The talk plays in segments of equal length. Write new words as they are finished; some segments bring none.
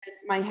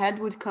my head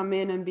would come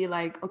in and be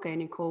like, okay,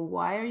 Nicole,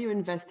 why are you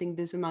investing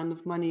this amount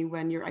of money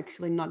when you're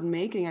actually not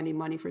making any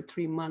money for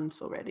 3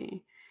 months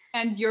already?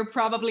 And you're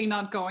probably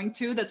not going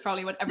to. That's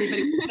probably what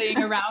everybody was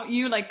saying around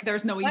you. Like,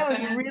 there's no That was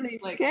events. really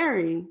Like,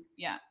 scary.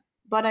 yeah.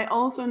 But I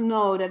also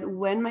know that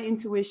when my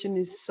intuition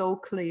is so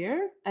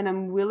clear and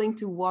I'm willing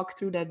to walk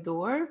through that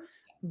door,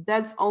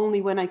 that's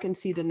only when I can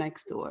see the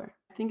next door.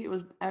 I think it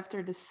was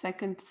after the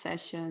second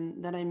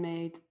session that I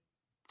made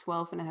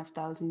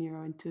 12,500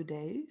 euro in 2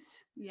 days.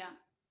 Yeah.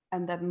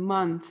 And that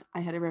month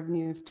I had a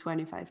revenue of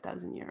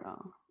 25,000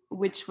 euro,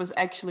 which was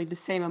actually the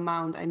same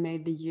amount I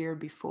made the year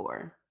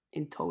before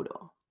in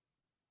total.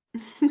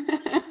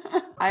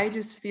 I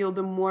just feel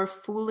the more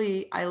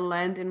fully I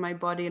land in my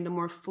body and the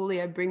more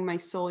fully I bring my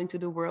soul into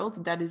the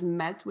world that is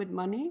met with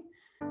money.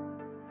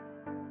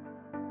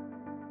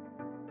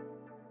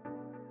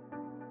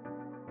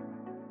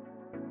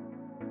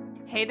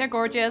 Hey there,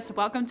 gorgeous.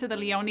 Welcome to the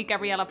Leonie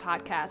Gabriela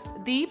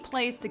podcast, the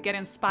place to get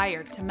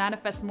inspired to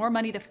manifest more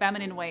money the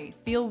feminine way,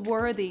 feel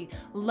worthy,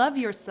 love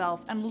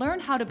yourself, and learn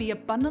how to be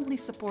abundantly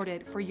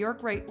supported for your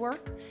great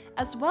work,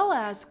 as well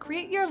as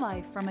create your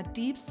life from a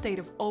deep state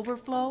of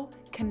overflow,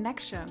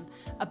 connection,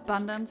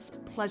 abundance,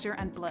 pleasure,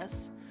 and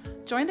bliss.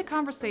 Join the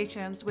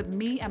conversations with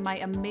me and my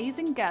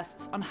amazing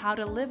guests on how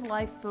to live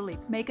life fully,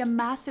 make a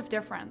massive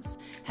difference,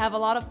 have a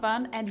lot of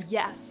fun, and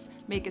yes,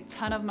 make a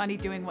ton of money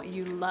doing what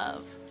you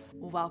love.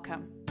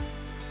 Welcome.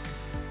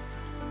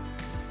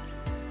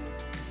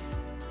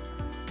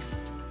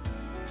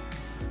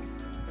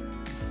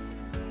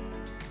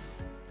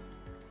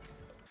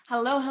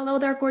 Hello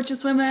there,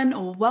 gorgeous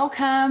women.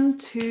 Welcome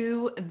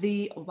to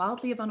the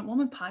Wildly Abundant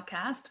Woman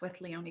podcast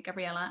with Leonie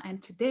Gabriela.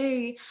 And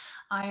today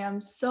I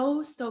am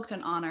so stoked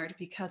and honored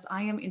because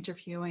I am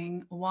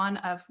interviewing one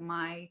of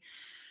my,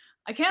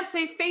 I can't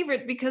say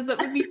favorite because it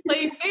would be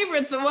playing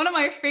favorites, but one of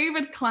my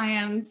favorite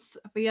clients,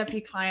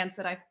 VIP clients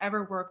that I've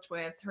ever worked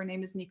with. Her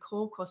name is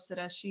Nicole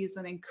Costera. She is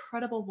an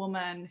incredible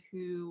woman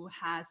who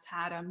has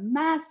had a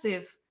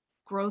massive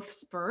growth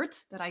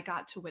spurt that I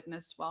got to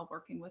witness while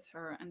working with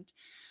her. And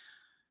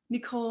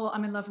Nicole,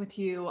 I'm in love with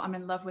you. I'm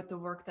in love with the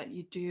work that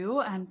you do.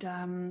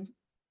 And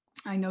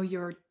I know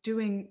you're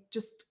doing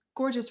just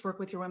gorgeous work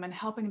with your women,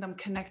 helping them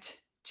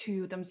connect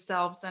to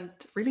themselves, and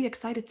really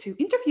excited to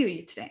interview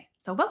you today.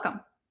 So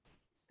welcome.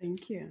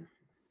 Thank you.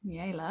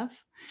 Yay, love.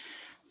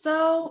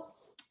 So,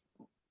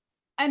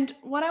 and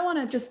what I want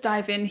to just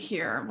dive in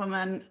here,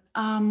 woman,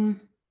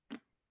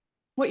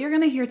 what you're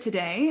going to hear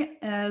today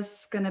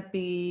is going to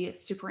be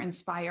super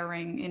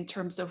inspiring in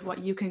terms of what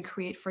you can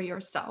create for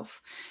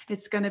yourself.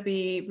 It's going to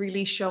be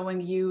really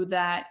showing you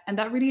that, and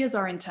that really is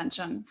our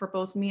intention for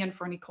both me and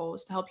for Nicole,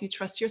 is to help you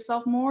trust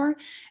yourself more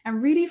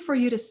and really for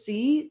you to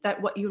see that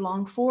what you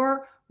long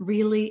for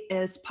really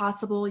is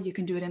possible. You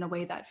can do it in a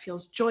way that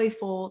feels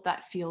joyful,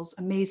 that feels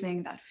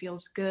amazing, that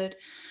feels good.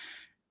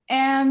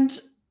 And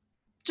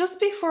just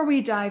before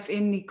we dive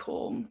in,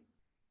 Nicole,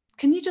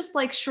 can you just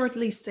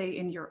shortly say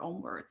in your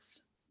own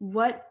words,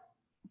 what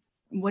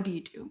do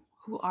you do?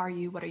 Who are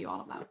you? What are you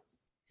all about?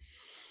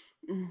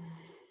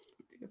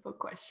 Beautiful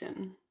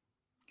question.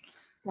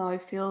 So I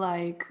feel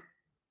like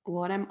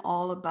what I'm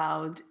all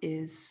about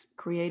is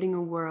creating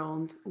a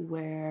world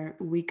where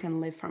we can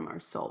live from our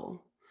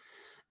soul.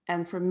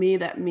 And for me,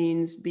 that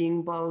means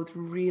being both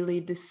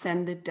really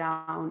descended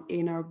down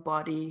in our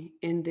body,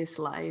 in this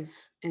life,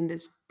 in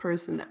this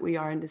person that we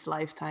are in this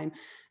lifetime,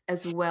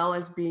 as well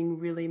as being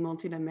really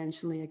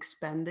multidimensionally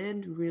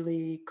expanded,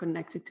 really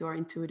connected to our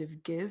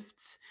intuitive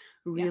gifts,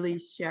 really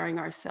sharing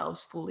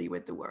ourselves fully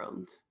with the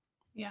world.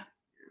 Yeah.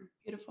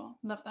 Beautiful.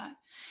 Love that.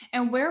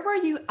 And where were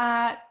you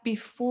at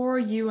before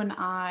you and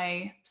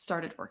I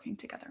started working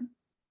together?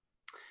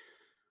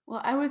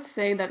 Well, I would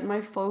say that my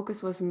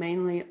focus was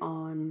mainly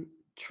on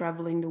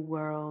traveling the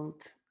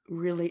world,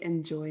 really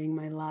enjoying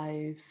my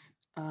life.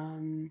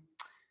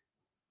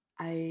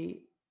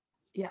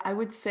 I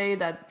would say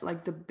that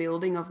the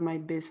building of my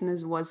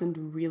business wasn't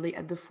really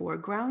at the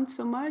foreground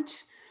so much.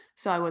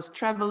 So I was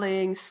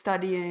traveling,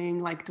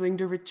 studying, doing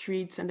the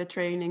retreats and the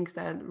trainings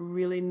that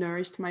really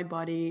nourished my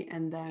body.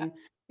 And then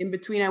in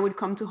between, I would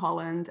come to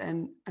Holland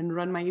and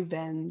run my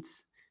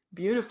events,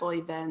 beautiful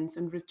events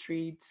and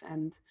retreats.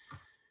 And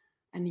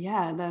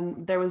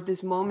then there was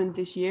this moment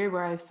this year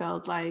where I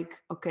felt like,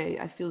 okay,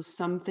 I feel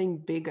something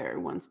bigger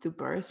wants to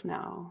birth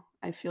now.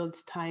 I feel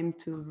it's time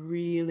to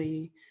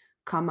really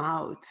come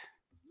out.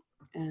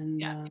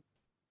 And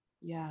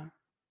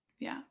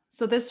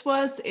So this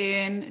was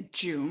in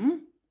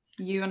June.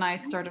 You and I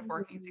started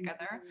working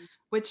together,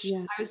 which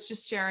I was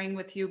just sharing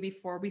with you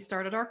before we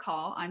started our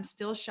call. I'm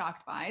still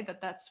shocked by that.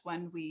 That's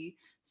when we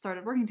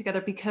started working together,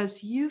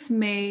 because you've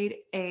made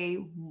a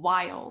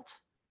wild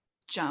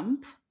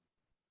jump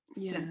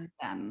since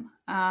then.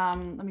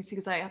 Let me see,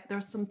 because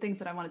there's some things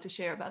that I wanted to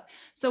share about.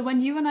 So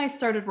when you and I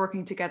started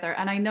working together,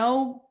 and I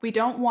know we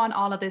don't want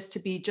all of this to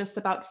be just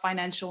about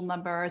financial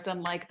numbers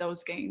and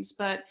those gains,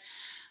 but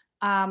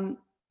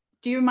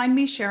do you mind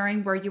me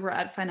sharing where you were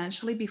at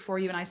financially before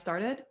you and I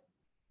started?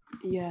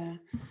 Yeah.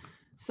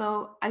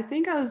 So I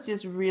think I was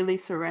just really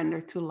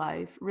surrendered to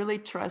life, really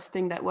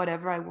trusting that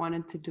whatever I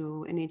wanted to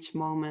do in each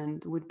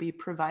moment would be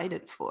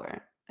provided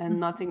for, and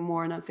nothing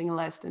more, nothing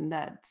less than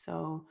that.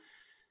 So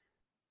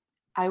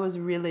I was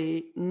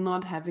really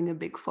not having a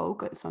big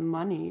focus on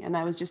money. And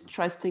I was just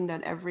trusting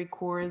that every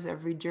course,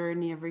 every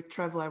journey, every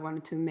travel I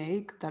wanted to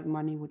make, that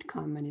money would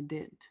come, and it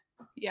did.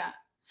 Yeah.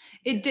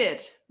 It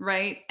did,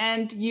 right?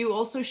 And you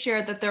also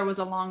shared that there was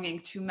a longing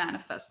to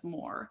manifest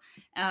more.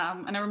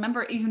 And I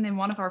remember even in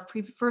one of our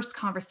first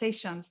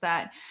conversations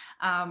that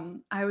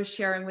I was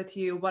sharing with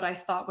you what I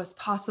thought was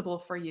possible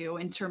for you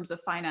in terms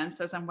of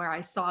finances and where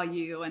I saw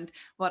you and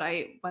what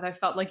I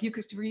felt like you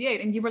could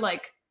create. And you were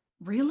like,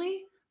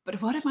 really?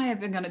 But what am I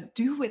even going to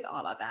do with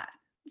all of that?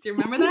 Do you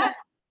remember that?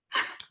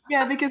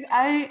 Yeah, because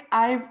I've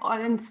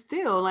and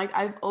still like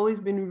I've always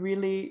been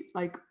really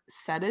like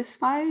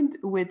satisfied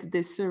with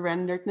this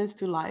surrenderedness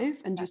to life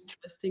and just Yes.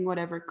 trusting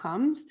whatever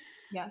comes.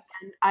 Yes.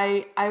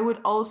 I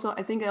would also,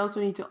 I think I also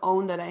need to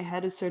own that I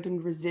had a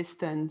certain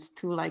resistance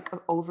to like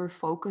over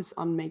focus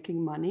on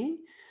making money.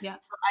 Yeah.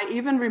 So I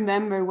even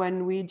remember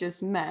when we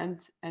just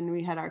met and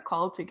we had our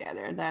call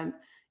together, then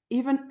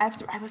even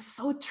after I was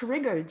so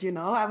triggered,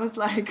 I was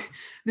like,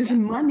 this Yeah.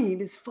 money,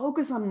 this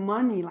focus on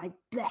money, like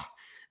bleh.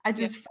 I Yeah.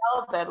 just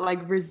felt that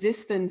like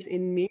resistance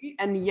in me.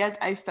 And yet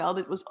I felt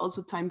it was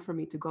also time for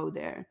me to go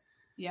there,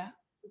 Yeah.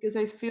 because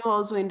I feel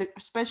also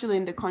especially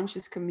in the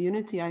conscious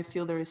community, I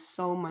feel there is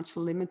so much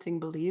limiting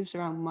beliefs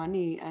around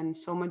money and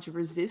so much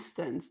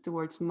resistance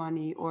towards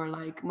money, or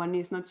like money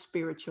is not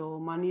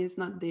spiritual, money is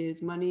not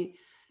this, money,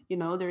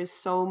 there is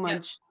so Yeah.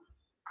 much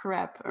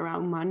crap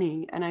around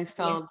money. And I Yeah.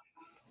 felt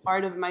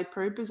part of my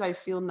purpose, I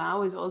feel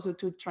now, is also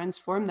to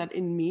transform that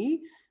in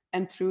me,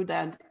 and through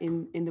that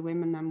in the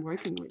women I'm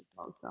working with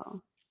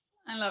also.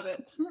 I love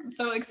it. I'm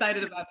so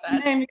excited about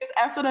that. Name, because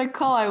after that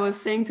call I was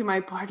saying to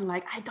my partner,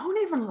 like, I don't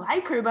even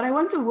like her, but I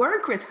want to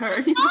work with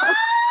her.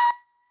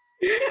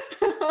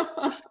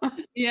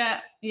 Yeah,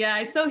 yeah,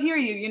 I so hear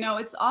you.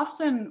 It's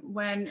often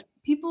when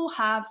people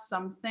have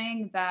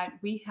something that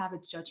we have a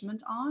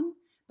judgment on,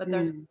 but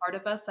there's Mm, a part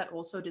of us that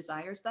also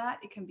desires that,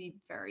 it can be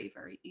very,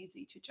 very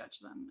easy to judge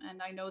them.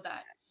 And I know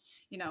that,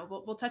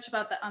 we'll touch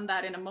about that on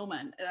that in a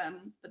moment.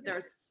 But yeah.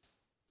 there's,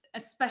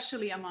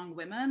 especially among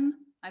women,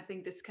 I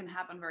think this can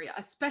happen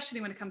especially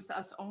when it comes to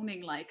us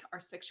owning like our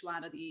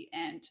sexuality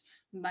and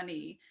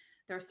money.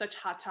 There are such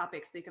hot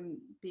topics, they can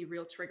be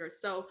real triggers.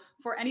 So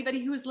for anybody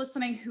who is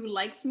listening who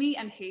likes me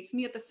and hates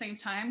me at the same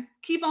time,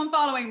 keep on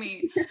following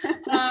me,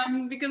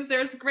 because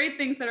there's great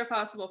things that are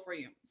possible for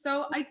you.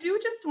 So I do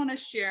just want to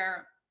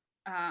share,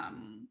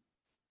 um,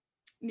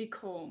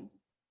 Nicole,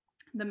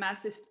 the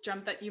massive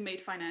jump that you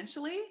made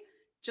financially,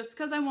 just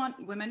because I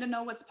want women to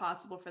know what's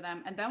possible for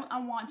them. And then I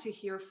want to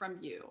hear from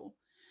you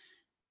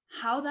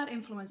how that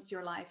influenced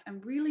your life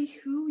and really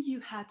who you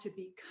had to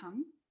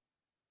become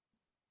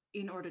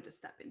in order to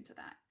step into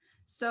that.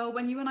 So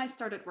when you and I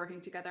started working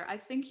together, I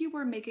think you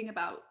were making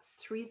about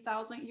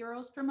 3,000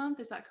 euros per month.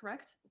 Is that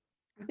correct?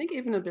 I think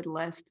even a bit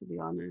less, to be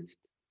honest.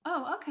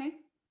 Oh, okay.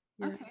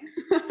 Yeah. Okay.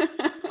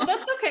 Well,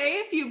 that's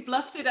okay if you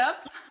bluffed it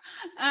up.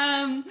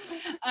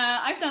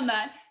 I've done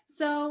that.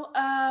 So,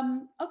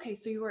 okay,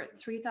 so you were at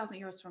 3,000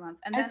 euros per month.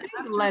 And I then think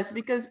after, less,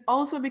 because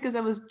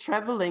I was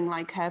traveling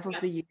like half of yeah,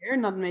 the year,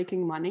 not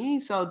making money.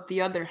 So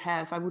the other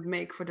half I would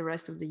make for the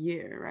rest of the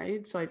year,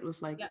 right? So it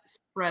was like yeah,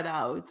 spread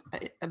out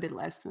a bit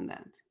less than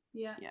that.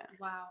 yeah. Yeah.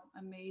 Wow,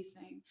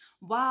 amazing.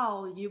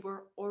 Wow, you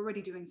were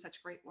already doing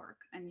such great work.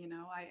 And,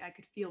 I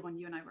could feel when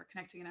you and I were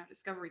connecting in our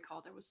discovery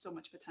call, there was so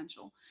much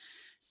potential.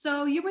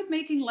 So you were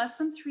making less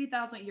than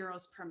 3,000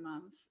 euros per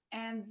month.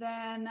 And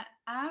then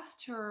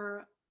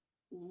after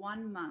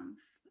 1 month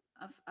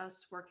of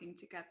us working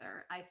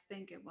together, I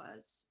think it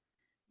was,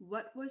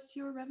 what was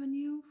your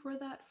revenue for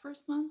that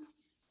first month?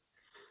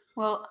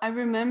 Well, I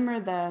remember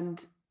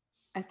that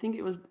I think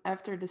it was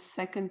after the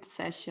second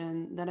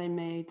session that I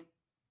made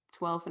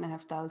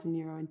 12,500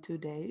 euro in 2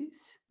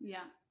 days.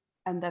 Yeah.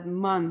 And that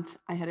month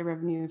I had a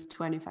revenue of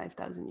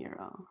 25,000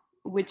 euro,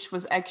 which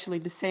was actually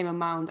the same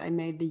amount I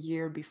made the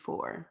year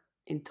before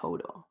in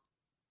total.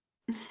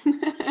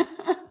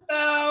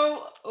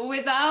 So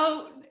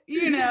without,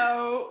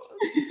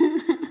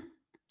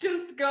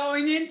 just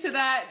going into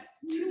that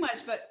too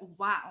much, but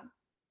wow.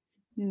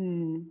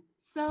 Hmm.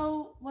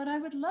 So, what I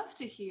would love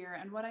to hear,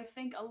 and what I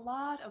think a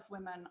lot of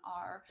women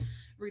are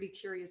really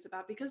curious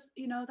about, because,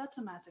 that's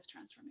a massive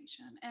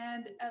transformation.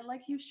 And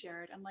like you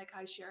shared, and like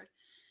I shared,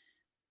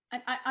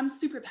 and I'm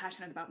super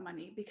passionate about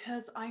money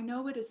because I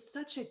know it is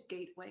such a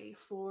gateway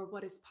for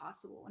what is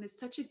possible. And it's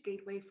such a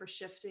gateway for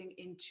shifting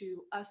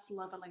into us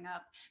leveling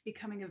up,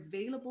 becoming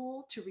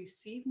available to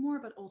receive more,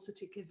 but also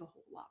to give a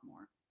whole lot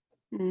more.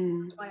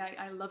 Hmm. That's why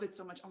I love it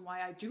so much, and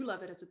why I do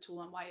love it as a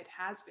tool, and why it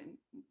has been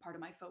part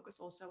of my focus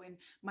also in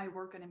my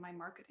work and in my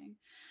marketing.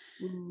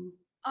 Hmm.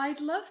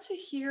 I'd love to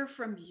hear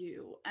from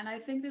you, and I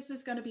think this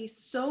is going to be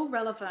so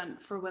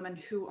relevant for women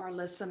who are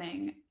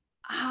listening.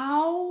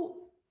 How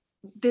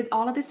did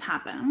all of this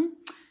happen,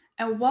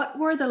 and what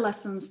were the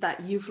lessons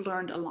that you've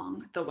learned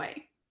along the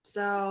way?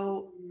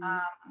 So, Hmm.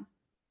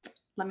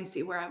 Let me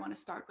see where I want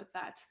to start with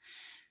that.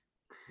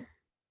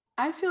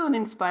 I feel an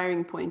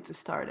inspiring point to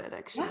start at, Yeah,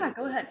 actually.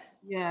 go ahead.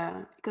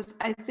 Yeah, because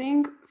I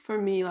think for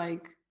me,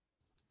 like,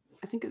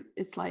 I think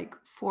it's like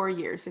 4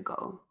 years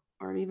ago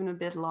or even a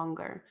bit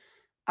longer.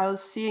 I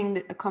was seeing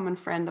a common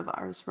friend of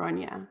ours,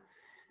 Ronya,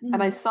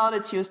 and I Mm, saw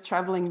that she was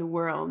traveling the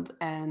world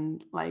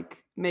and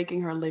like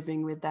making her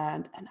living with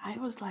that. And I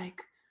was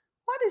like,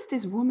 what is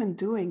this woman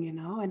doing,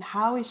 And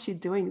how is she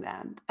doing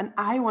that? And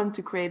I want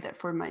to create that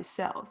for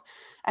myself.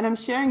 And I'm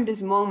sharing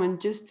this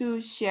moment just to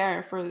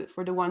share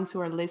for the ones who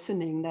are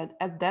listening that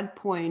at that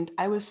point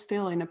I was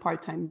still in a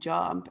part-time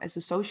job as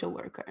a social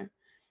worker.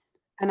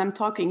 And I'm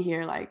talking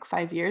here like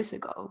 5 years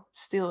ago,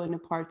 still in a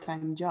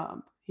part-time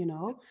job,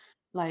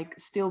 like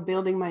still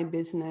building my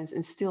business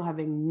and still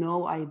having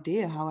no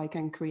idea how I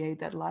can create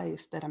that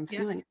life that I'm yeah,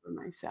 feeling for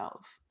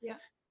myself. yeah,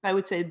 I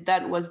would say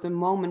that was the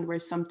moment where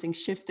something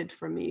shifted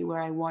for me,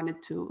 where I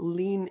wanted to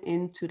lean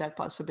into that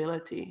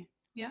possibility.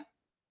 yeah,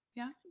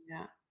 yeah.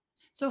 Yeah.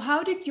 So,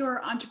 how did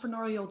your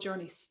entrepreneurial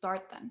journey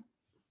start then?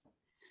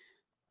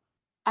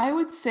 I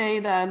would say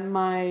that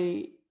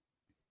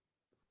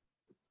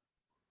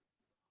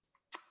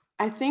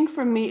I think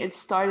for me, it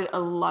started a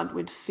lot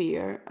with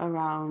fear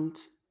around,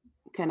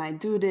 can I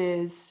do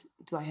this?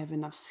 Do I have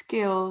enough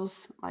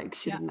skills? Like, Yeah,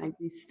 shouldn't I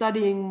be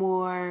studying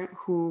more?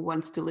 Who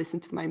wants to listen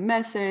to my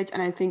message?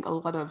 And I think a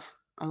lot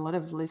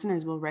of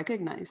listeners will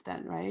recognize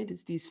that, right?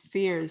 It's these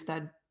fears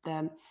that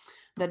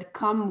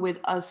come with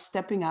us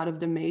stepping out of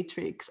the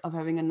matrix of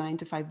having a 9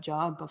 to 5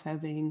 job, of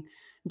having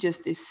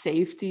just this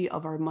safety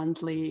of our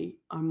monthly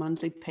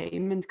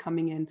payment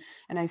coming in.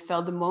 And I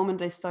felt the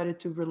moment I started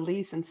to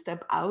release and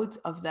step out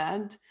of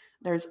that,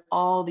 there's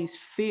all these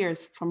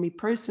fears for me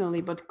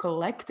personally, but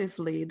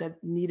collectively,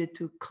 that needed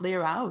to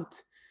clear out.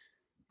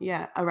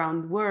 Yeah,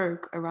 around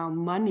work, around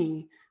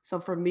money. So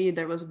for me,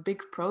 there was a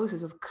big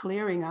process of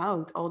clearing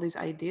out all these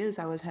ideas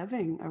I was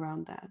having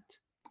around that.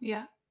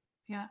 yeah,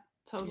 yeah, Yeah.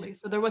 totally.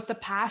 So, there was the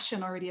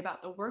passion already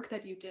about the work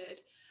that you did,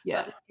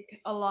 but Yeah.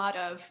 like a lot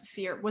of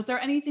fear. Was there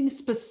anything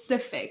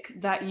specific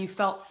that you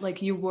felt like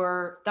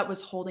that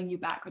was holding you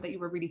back or that you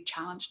were really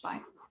challenged by?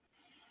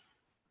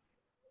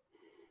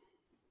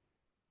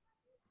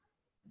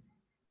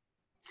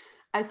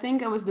 I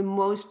think I was the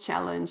most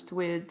challenged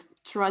with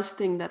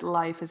trusting that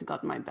life has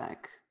got my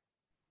back,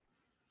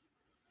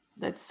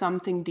 that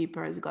something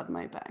deeper has got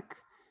my back.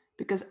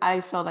 Because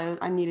I felt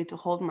I needed to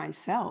hold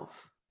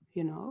myself,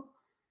 you know?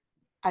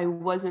 I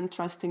wasn't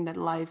trusting that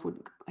life would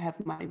have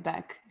my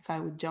back if I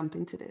would jump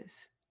into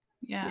this.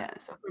 Yeah, Yeah.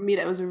 So for me,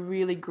 that was a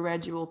really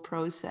gradual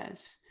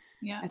process.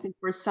 yeah, I think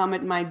for some,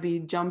 it might be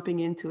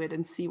jumping into it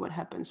and see what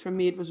happens. For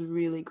me, it was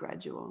really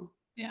gradual.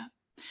 yeah.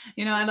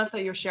 I love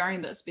that you're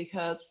sharing this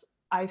because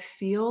I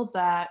feel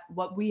that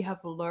what we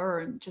have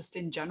learned just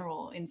in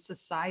general in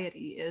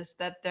society is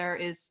that there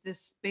is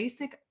this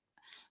basic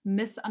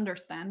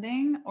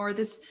misunderstanding or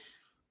this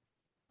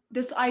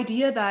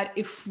idea that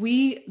if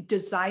we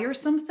desire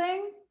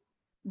something,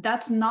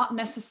 that's not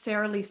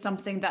necessarily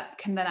something that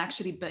can then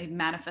actually be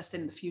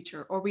manifested in the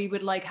future, or we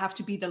would like have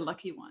to be the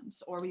lucky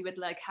ones, or we would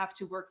like have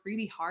to work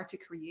really hard to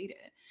create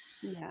it.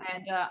 Yeah.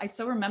 And I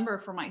so remember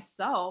for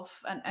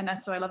myself, and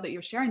so I love that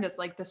you're sharing this,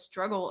 like the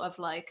struggle of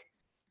like,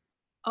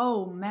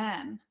 oh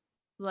man,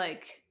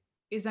 like,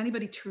 is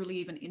anybody truly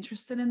even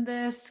interested in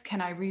this?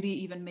 Can I really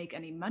even make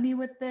any money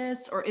with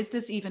this? Or is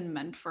this even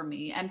meant for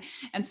me?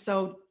 And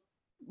so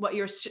what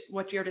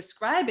you're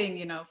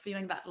describing,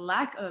 feeling that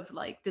lack of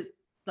like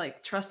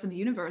trust in the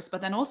universe, but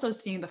then also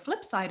seeing the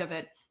flip side of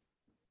it,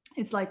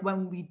 it's like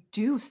when we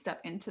do step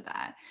into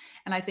that,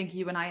 and I think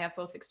you and I have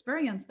both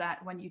experienced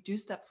that, when you do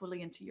step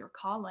fully into your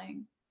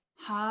calling,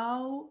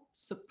 how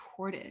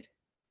supported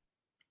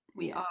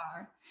we Yeah.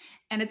 are.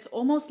 And it's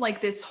almost like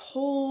this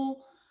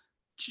whole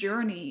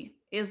journey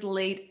is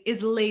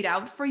laid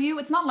out for you.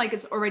 It's not like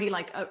it's already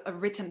like a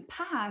written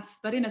path,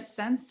 but in a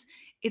sense,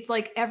 it's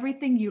like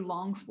everything you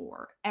long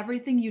for,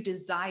 everything you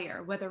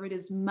desire, whether it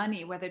is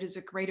money, whether it is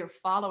a greater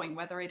following,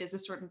 whether it is a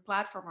certain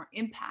platform or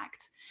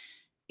impact,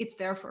 it's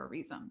there for a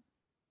reason.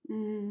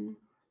 Mm,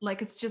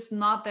 Like it's just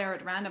not there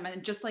at random.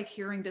 And just like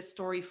hearing this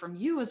story from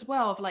you as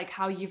well, of like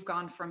how you've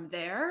gone from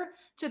there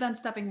to then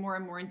stepping more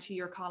and more into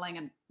your calling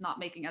and not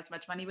making as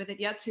much money with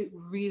it yet, to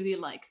really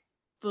like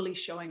fully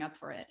showing up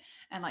for it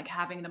and like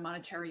having the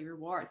monetary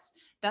rewards.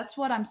 That's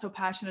what I'm so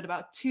passionate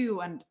about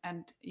too. And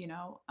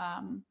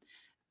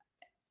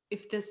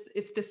if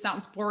this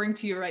sounds boring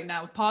to you right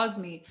now, pause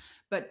me.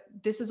 But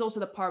this is also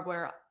the part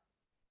where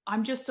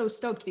I'm just so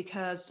stoked,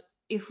 because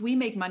if we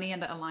make money in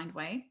the aligned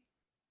way,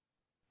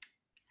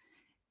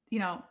 you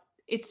know,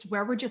 it's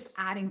where we're just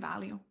adding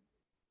value,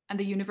 and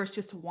the universe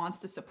just wants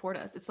to support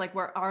us. It's like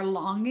where our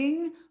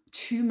longing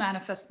to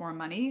manifest more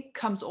money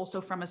comes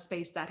also from a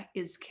space that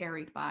is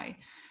carried by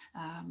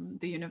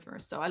the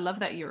universe. So I love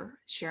that you're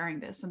sharing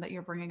this and that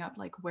you're bringing up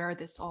like where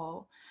this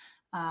all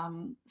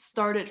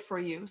started for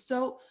you.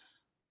 So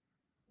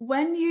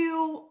when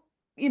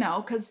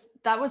because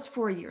that was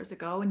 4 years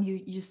ago and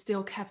you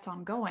still kept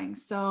on going.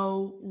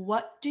 So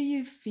what do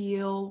you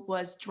feel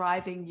was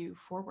driving you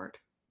forward?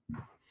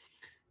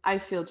 I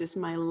feel just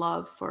my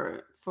love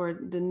for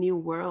the new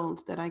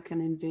world that I can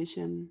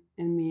envision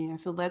in me. I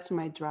feel that's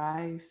my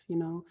drive, you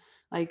know.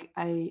 Like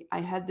I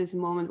had this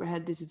moment where I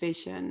had this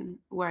vision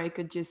where I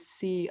could just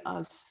see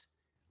us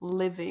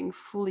living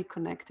fully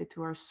connected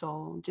to our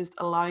soul, just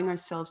allowing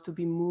ourselves to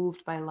be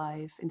moved by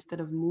life instead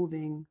of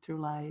moving through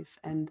life.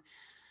 And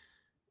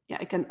yeah,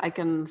 I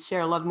can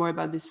share a lot more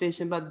about this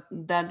vision, but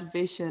that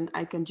vision,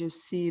 I can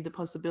just see the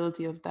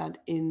possibility of that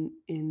in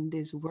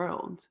this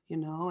world, you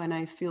know. And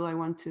I feel I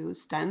want to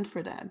stand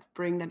for that,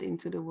 bring that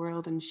into the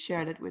world and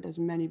share that with as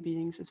many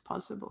beings as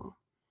possible.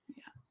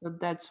 Yeah. So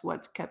that's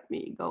what kept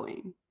me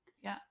going.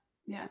 Yeah.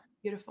 Yeah. Yeah.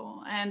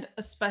 Beautiful. And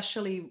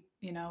especially,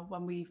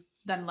 when we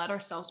then let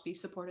ourselves be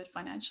supported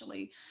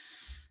financially,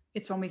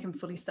 it's when we can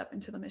fully step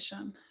into the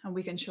mission and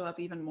we can show up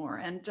even more.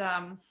 And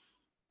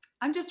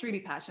I'm just really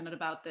passionate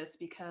about this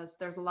because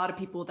there's a lot of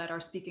people that are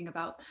speaking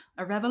about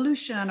a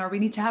revolution, or we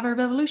need to have a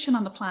revolution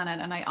on the planet.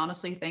 And I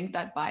honestly think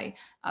that by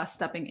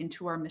stepping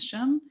into our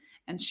mission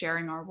and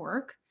sharing our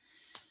work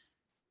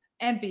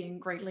and being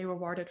greatly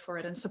rewarded for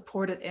it and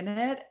supported in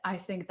it, I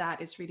think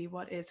that is really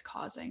what is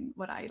causing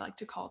what I like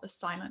to call the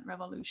silent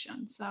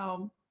revolution.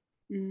 So,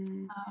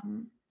 Mm.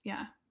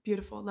 yeah,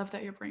 beautiful. Love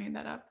that you're bringing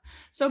that up.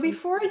 So,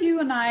 before you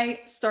and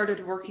I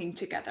started working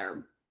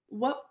together,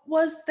 what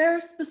was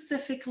there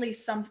specifically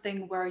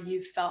something where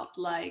you felt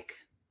like,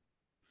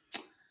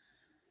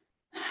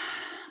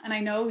 and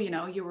I know,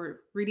 you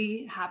were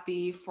really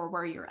happy for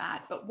where you're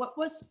at, but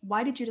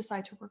why did you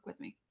decide to work with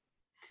me?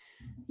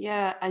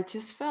 Yeah, I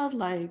just felt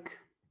like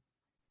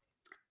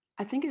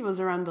I think it was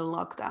around the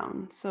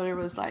lockdown. So there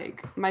was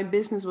like my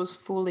business was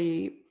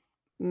fully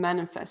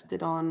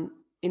manifested on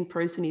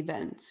in-person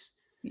events.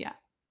 Yeah.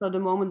 So the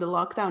moment the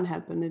lockdown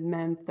happened, it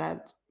meant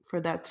that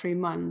for that 3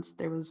 months,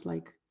 there was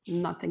like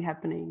nothing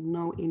happening,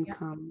 no Yeah.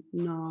 income,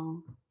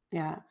 no,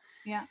 yeah.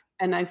 Yeah.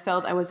 And I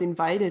felt I was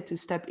invited to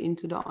step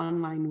into the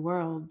online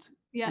world.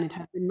 And Yeah. it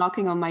had been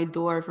knocking on my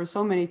door for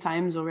so many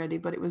times already,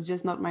 but it was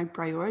just not my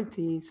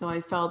priority. So I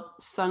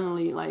felt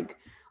suddenly like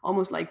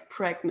almost like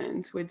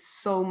pregnant with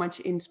so much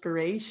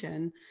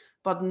inspiration,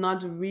 but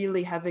not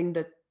really having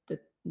the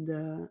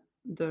the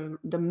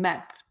the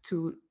map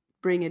to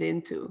bring it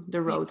into the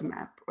Yeah.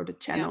 roadmap or the Yeah.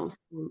 channels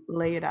to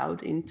lay it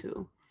out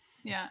into.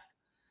 Yeah.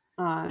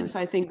 So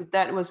I think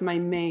that was my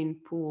main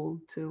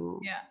pull to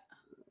Yeah.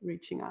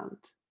 reaching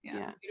out. Yeah.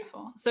 Yeah.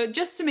 Beautiful. So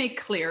just to make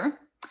clear,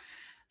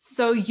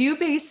 so you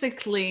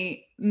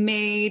basically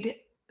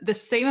made the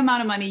same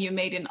amount of money you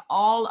made in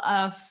all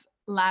of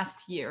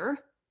last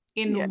year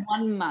Yeah. in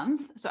 1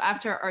 month. So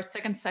after our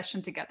second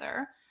session together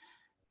Yeah.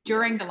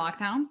 during the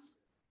lockdowns.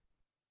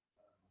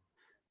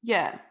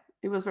 Yeah.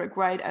 It was like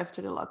right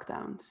after the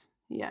lockdowns.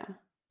 Yeah.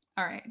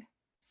 All right.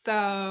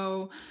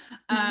 So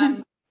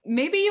um,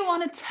 maybe you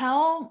want to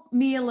tell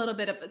me a little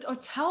bit of it, or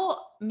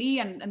tell me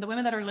and the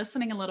women that are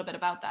listening a little bit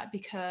about that,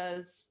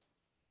 because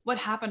what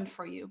happened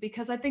for you?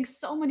 Because I think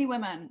so many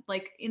women,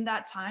 like in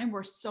that time,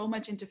 were so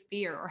much into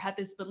fear or had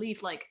this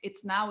belief like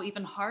it's now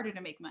even harder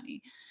to make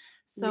money.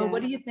 So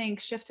what Yeah. do you think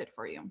shifted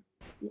for you?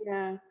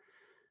 Yeah.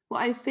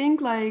 Well, I think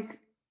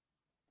like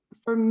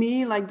for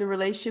me, like the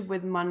relationship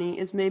with money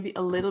is maybe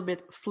a little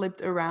bit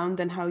flipped around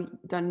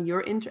than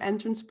your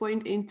entrance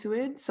point into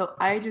it. So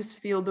I just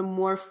feel the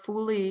more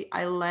fully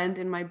I land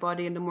in my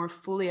body and the more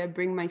fully I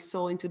bring my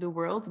soul into the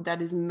world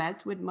that is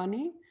met with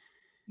money.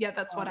 Yeah,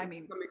 that's what I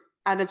mean.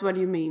 Ah, that's what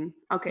you mean.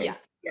 Yeah. Okay. Yeah.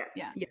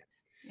 Yeah. Yeah.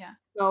 Yeah.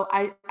 So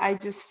I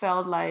just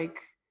felt like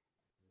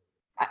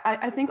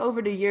I think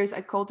over the years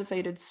I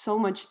cultivated so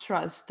much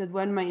trust that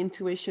when my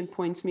intuition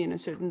points me in a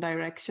certain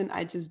direction,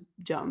 I just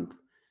jump.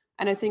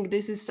 And I think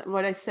this is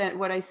what I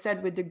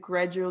said with the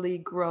gradually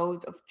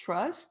growth of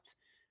trust.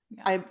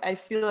 Yeah. I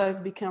feel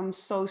I've become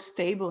so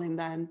stable in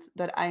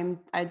that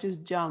I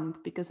just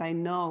jump because I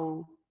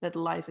know that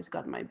life has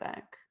got my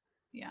back.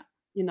 Yeah.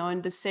 You know,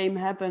 and the same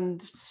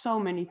happened so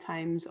many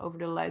times over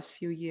the last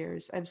few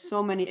years. I have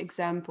so many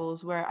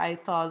examples where I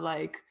thought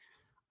like,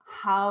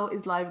 how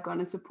is life going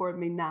to support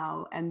me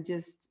now, and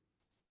just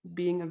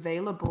being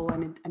available,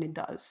 and it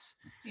does.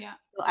 Yeah.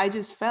 So I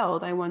just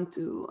felt I want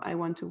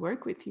to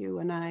work with you,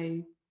 and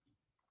I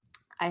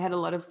had a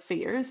lot of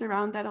fears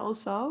around that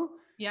also.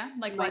 Yeah.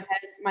 Like my what?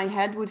 head, my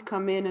head would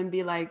come in and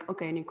be like,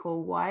 okay,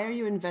 Nicole, why are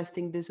you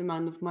investing this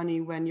amount of money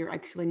when you're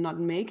actually not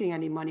making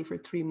any money for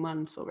 3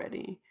 months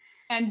already?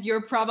 And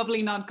you're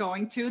probably not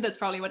going to. That's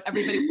probably what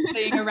everybody was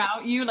saying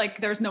around you. Like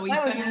there's no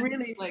That was events.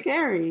 really Like,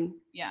 scary.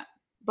 yeah.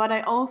 But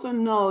I also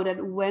know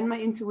that when my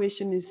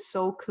intuition is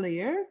so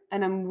clear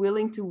and I'm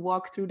willing to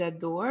walk through that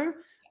door,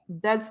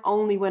 that's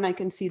only when I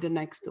can see the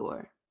next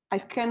door. I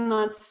Yeah.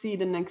 cannot see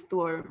the next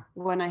door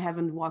when I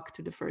haven't walked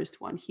to the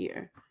first one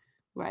here.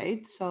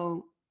 Right.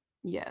 So,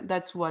 yeah,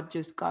 that's what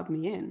just got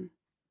me in.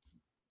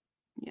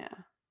 Yeah.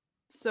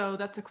 So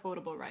that's a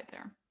quotable right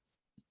there.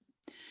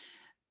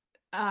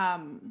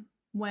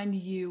 When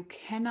you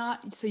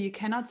cannot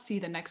see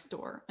the next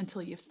door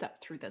until you've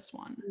stepped through this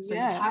one. So you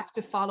Yeah. have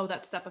to follow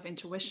that step of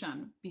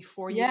intuition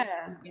before you can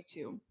Yeah. go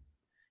into.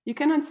 you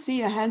cannot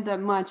see ahead that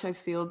much, I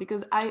feel,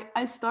 because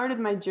I started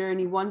my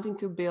journey wanting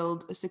to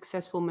build a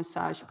successful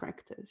massage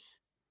practice.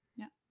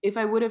 Yeah. If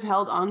I would have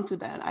held on to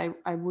that,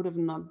 I would have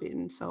not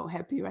been so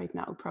happy right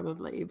now,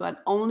 probably.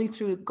 But only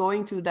through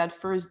going through that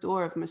first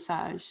door of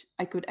massage,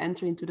 I could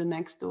enter into the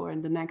next door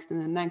and the next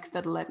and the next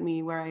that led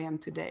me where I am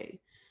today.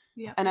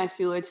 Yeah. And I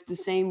feel it's the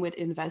same with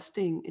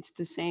investing. It's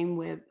the same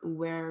with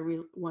where we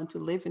want to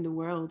live in the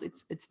world.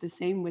 It's the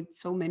same with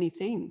so many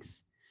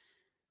things.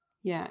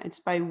 Yeah, it's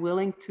by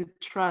willing to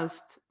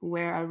trust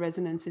where our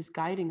resonance is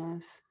guiding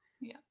us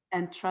Yeah.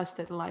 and trust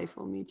that life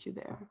will meet you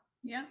there.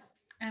 Yeah.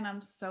 And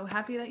I'm so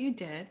happy that you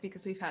did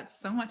because we've had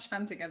so much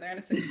fun together and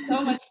it's been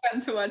so much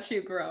fun to watch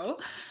you grow.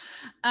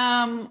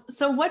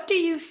 So what do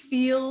you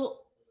feel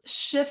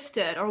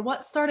shifted or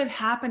what started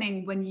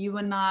happening when you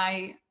and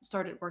I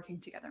started working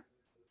together?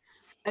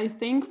 I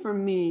think for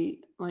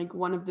me, like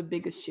one of the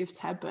biggest shifts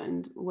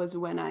happened was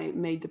when I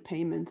made the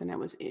payment and I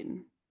was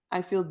in.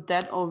 I feel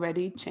that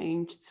already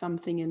changed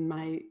something in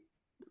my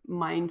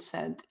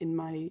mindset, in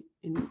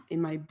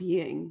my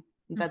being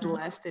that Mhm.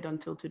 lasted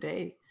until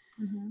today.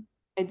 Mhm.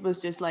 It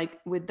was just like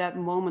with that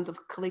moment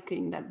of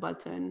clicking that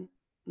button,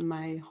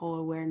 my whole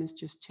awareness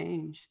just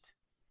changed.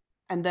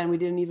 And then we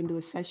didn't even do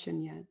a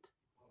session yet.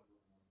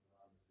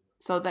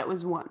 So that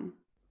was one.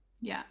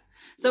 Yeah.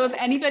 So if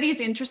anybody's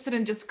interested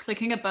in just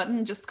clicking a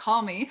button, just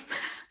call me.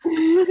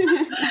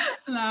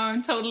 No,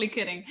 I'm totally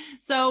kidding.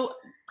 So,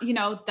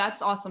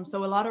 that's awesome.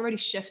 So a lot already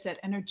shifted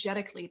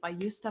energetically by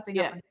you stepping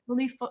up Yeah. and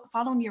really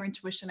following your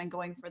intuition and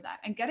going for that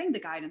and getting the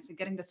guidance and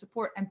getting the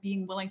support and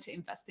being willing to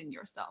invest in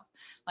yourself.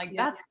 Like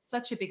Yeah. that's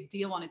such a big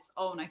deal on its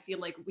own. I feel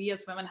like we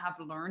as women have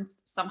learned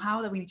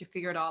somehow that we need to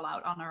figure it all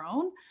out on our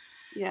own.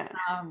 Yeah.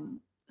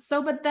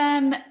 So, but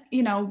then,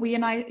 you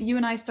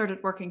and I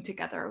started working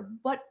together.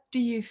 What do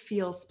you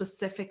feel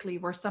specifically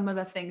were some of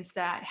the things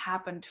that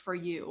happened for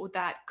you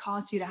that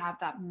caused you to have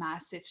that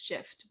massive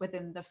shift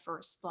within the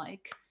first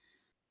like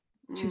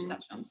two Mm.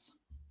 sessions?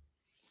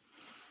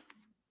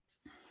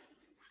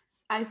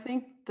 I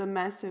think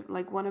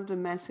like one of the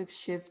massive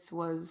shifts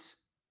was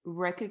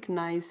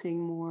recognizing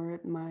more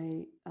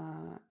my,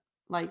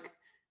 like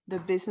the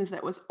business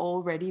that was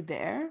already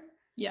there.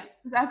 Yeah.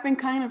 Because I've been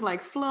kind of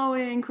like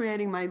flowing,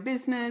 creating my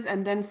business,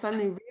 and then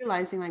suddenly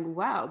realizing like,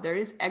 wow, there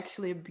is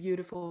actually a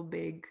beautiful,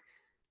 big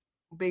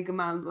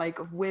amount like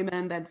of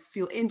women that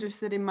feel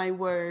interested in my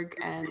work,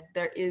 and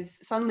there is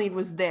suddenly it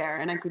was there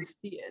and I could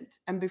see it.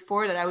 And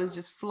before that, I was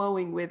just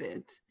flowing with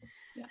it.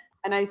 Yeah.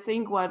 And I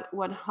think what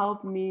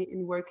helped me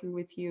in working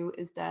with you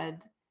is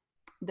that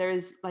there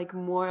is like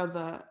more of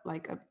a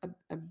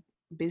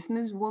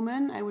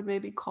businesswoman, I would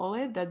maybe call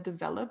it, that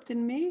developed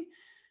in me,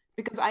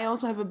 because I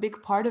also have a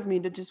big part of me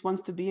that just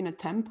wants to be in a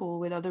temple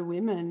with other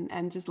women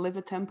and just live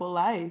a temple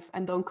life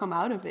and don't come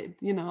out of it,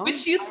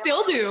 Which you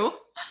still do.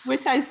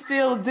 which I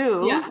still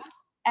do. Yeah.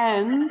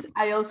 And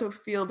I also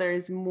feel there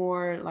is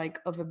more like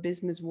of a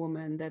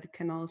businesswoman that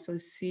can also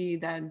see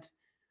that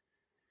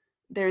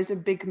there is a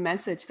big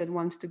message that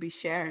wants to be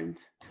shared,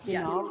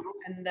 Yes.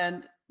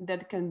 and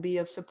that can be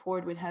of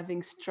support with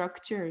having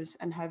structures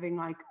and having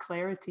like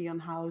clarity on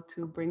how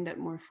to bring that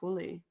more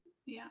fully.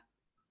 Yeah.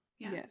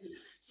 Yeah. Yeah.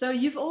 So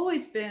you've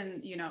always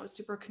been,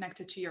 super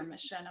connected to your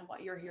mission and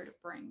what you're here to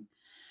bring.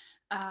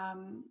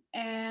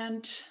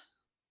 And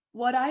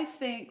what I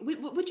think,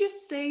 would you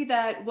say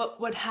that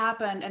what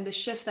happened and the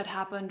shift that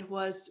happened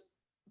was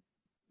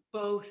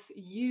both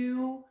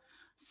you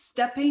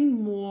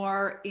stepping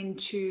more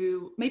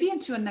into maybe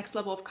into a next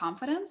level of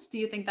confidence? Do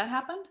you think that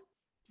happened?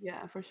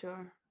 Yeah, for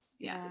sure.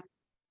 Yeah. Yeah.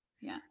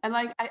 Yeah. And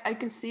like I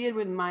can see it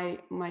with my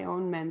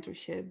own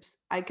mentorships.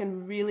 I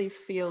can really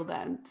feel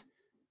that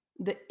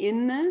the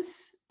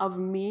inness of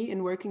me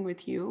in working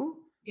with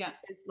you Yeah.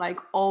 is like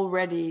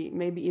already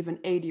maybe even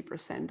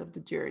 80% of the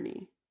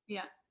journey.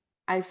 Yeah.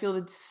 I feel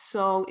it's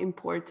so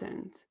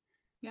important.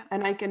 Yeah.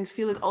 And I can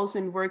feel it also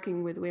in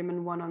working with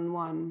women one on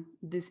one.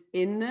 This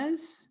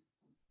inness,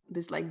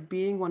 this like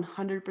being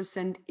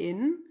 100%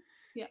 in,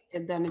 Yeah.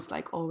 and then it's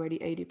like already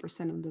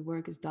 80% of the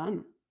work is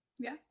done.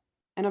 Yeah.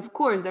 And of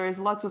course, there is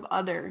lots of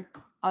other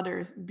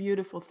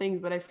beautiful things,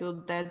 but I feel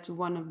that's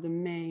one of the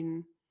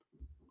main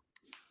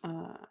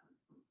uh,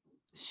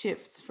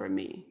 shifts for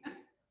me. Yeah.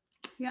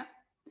 Yeah.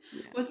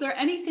 Was there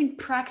anything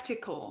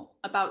practical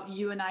about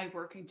you and I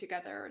working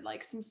together,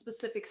 like some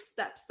specific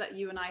steps that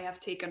you and I have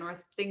taken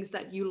or things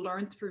that you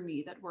learned through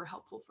me that were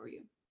helpful for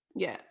you?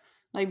 Yeah.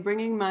 Like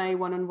bringing my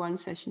one-on-one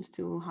sessions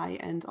to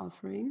high-end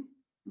offering.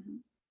 Mm-hmm.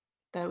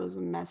 That was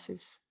a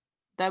massive,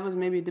 that was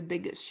maybe the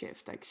biggest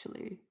shift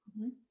actually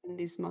Mm-hmm. in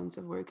these months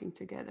of working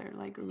together.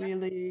 Like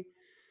really,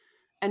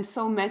 and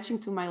so matching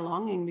to my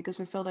longing, because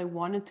I felt I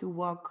wanted to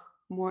walk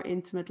more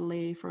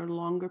intimately for a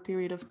longer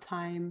period of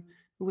time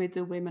with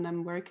the women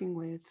I'm working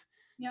with.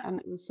 Yeah. And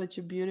it was such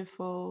a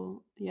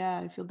beautiful, yeah,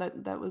 I feel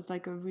that that was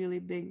like a really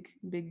big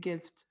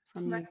gift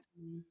from Right. you to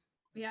me.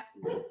 Yeah.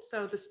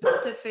 So the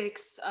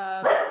specifics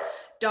of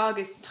dog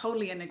is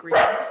totally an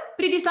agreement.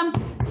 Pretty Sam,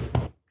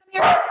 come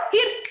here.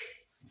 Here.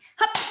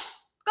 Hop.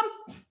 Come.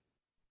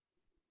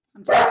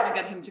 I'm just gonna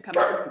get him to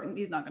come.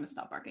 He's not gonna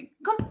stop barking.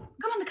 Come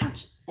on the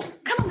couch.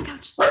 on the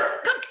couch. Come.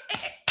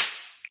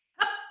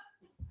 Up.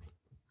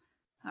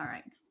 All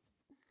right.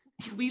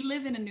 We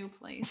live in a new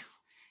place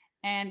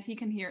and he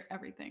can hear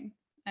everything.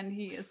 And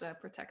he is a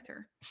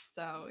protector.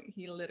 So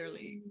he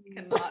literally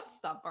cannot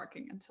stop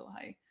barking until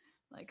I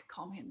like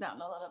calm him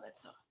down a little bit.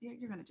 So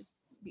you're going to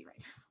just be right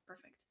here.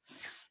 Perfect.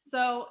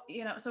 So,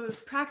 so it was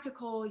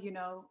practical,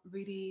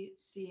 really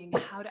seeing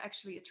how to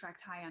actually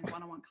attract high end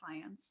one on one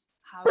clients,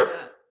 how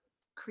to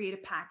create a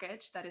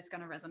package that is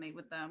going to resonate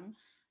with them,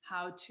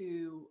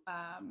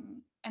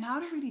 and how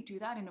to really do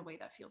that in a way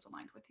that feels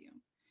aligned with you.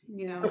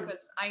 Yeah.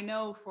 Because I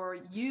know for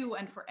you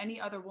and for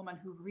any other woman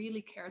who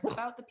really cares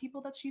about the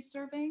people that she's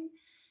serving,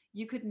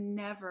 you could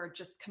never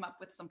just come up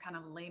with some kind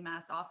of lame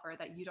ass offer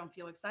that you don't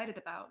feel excited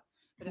about.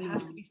 But it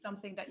has to No. be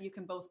something that you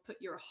can both put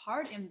your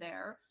heart in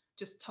there,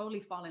 just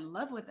totally fall in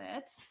love with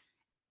it.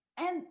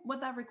 And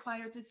what that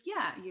requires is,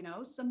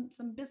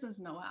 some business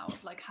know-how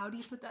of like, how do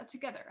you put that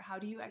together? How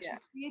do you Yeah. actually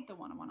create the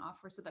one-on-one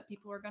offer so that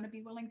people are going to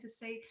be willing to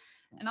say,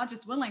 and not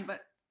just willing,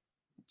 but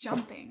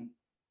jumping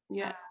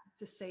Yeah. uh,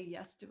 to say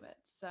yes to it.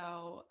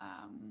 So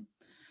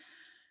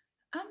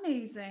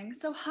amazing.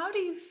 So how do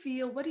you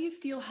feel? What do you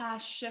feel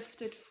has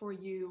shifted for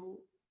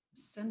you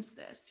since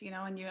this?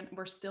 And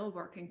we're still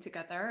working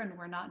together, and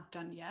we're not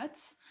done yet.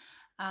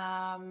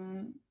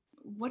 Um,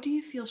 what do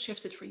you feel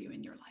shifted for you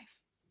in your life?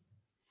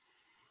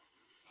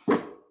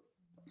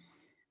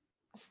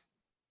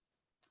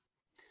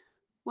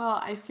 Well,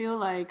 I feel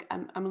like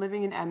I'm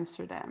living in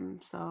Amsterdam,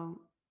 so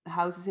the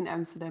houses in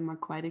Amsterdam are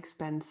quite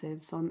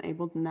expensive. So I'm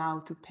able now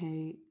to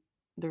pay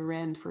the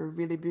rent for a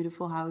really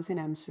beautiful house in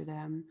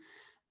Amsterdam.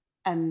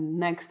 And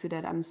next to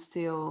that, I'm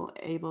still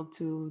able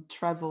to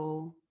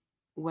travel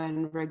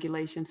when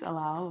regulations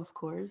allow, of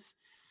course.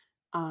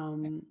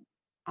 Um,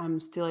 I'm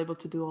still able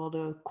to do all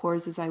the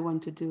courses I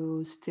want to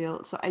do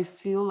still. So I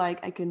feel like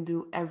I can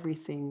do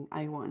everything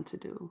I want to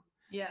do.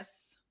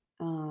 Yes.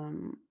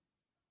 Um,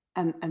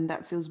 and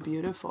that feels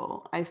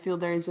beautiful. I feel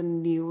there is a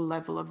new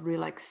level of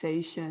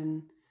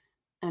relaxation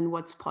and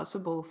what's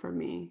possible for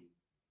me,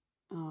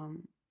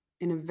 um,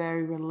 in a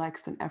very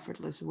relaxed and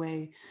effortless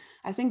way.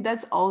 I think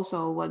that's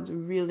also what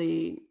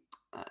really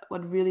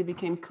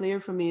became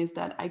clear for me is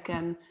that I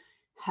can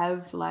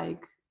have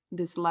like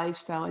this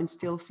lifestyle and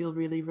still feel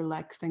really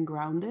relaxed and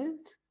grounded.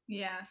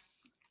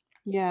 Yes.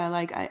 Yeah,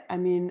 like I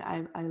mean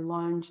I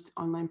launched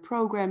online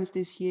programs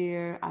this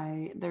year.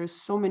 There's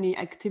so many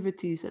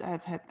activities that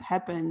have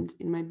happened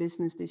in my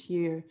business this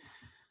year,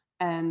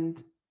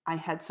 and I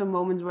had some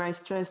moments where I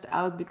stressed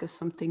out because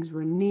some things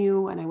were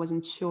new and I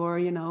wasn't sure,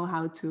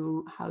 how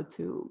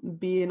to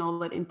be in all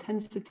that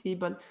intensity.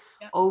 But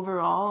Yeah.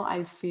 overall,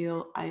 I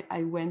feel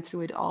I went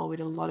through it all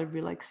with a lot of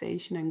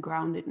relaxation and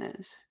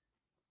groundedness.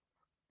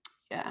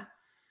 Yeah.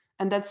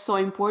 And that's so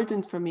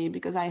important for me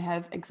because I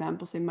have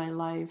examples in my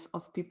life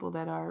of people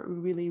that are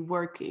really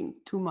working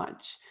too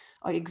much,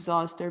 or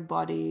exhaust their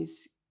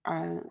bodies,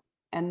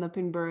 end up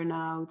in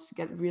burnouts,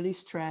 get really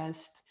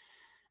stressed,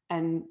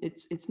 and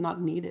it's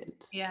not needed.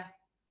 Yeah.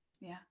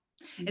 Yeah.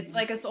 It's Mhm.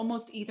 like it's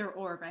almost either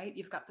or, right?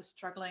 You've got the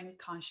struggling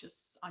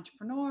conscious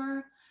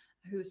entrepreneur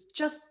who's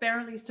just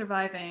barely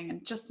surviving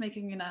and just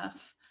making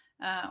enough.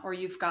 Or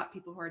you've got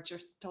people who are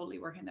just totally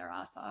working their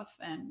ass off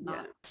and Yeah.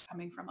 not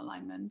coming from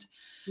alignment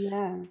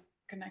Yeah.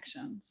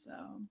 connection.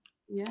 So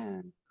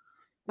Yeah.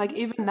 Like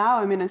even now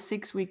I'm in a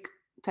 6 week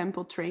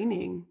temple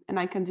training and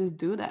I can just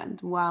do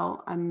that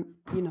while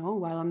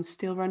I'm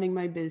still running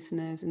my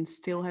business and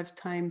still have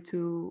time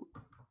to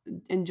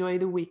enjoy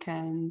the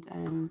weekend,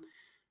 and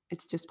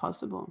it's just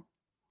possible.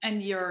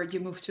 and you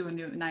moved to a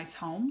new nice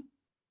home.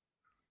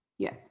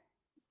 Yeah.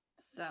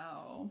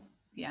 So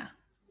yeah,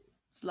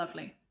 it's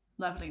lovely.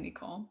 Lovely,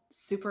 Nicole.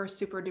 Super,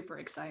 super duper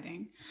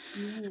exciting.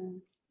 Yeah.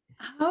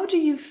 How do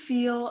you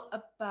feel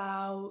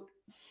about,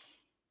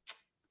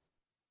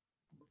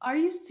 are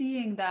you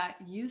seeing that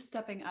you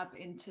stepping up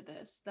into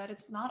this, that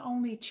it's not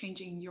only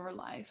changing your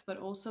life, but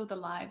also the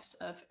lives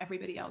of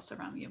everybody else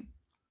around you?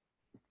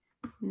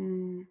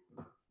 Mm,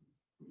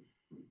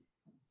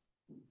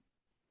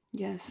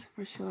 yes,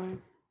 for sure.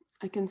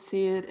 I can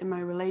see it in my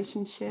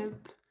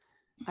relationship,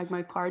 like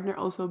my partner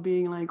also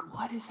being like,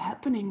 what is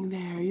happening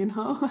there,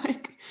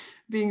 like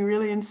being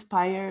really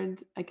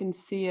inspired. I can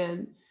see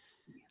it.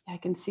 I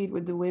can see it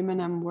with the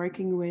women I'm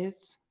working with.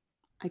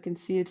 I can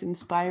see it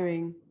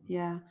inspiring.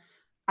 Yeah.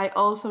 I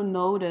also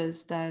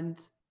notice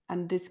that,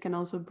 and this can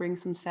also bring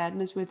some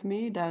sadness with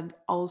me,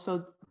 that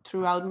also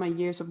throughout my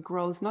years of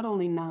growth, not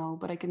only now,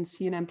 but I can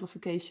see an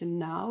amplification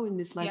now in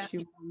this Yeah, last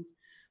few months,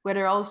 where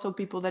there are also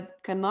people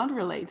that cannot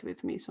relate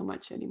with me so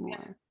much yeah,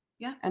 anymore.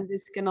 yeah, And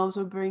this can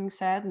also bring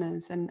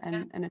sadness and, yeah,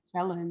 and, and a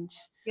challenge.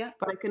 yeah.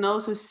 But I can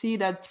also see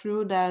that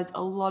through that,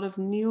 a lot of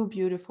new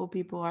beautiful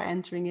people are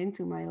entering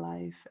into my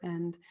life.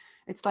 And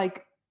it's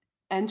like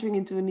entering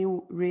into a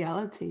new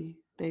reality,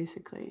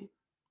 basically.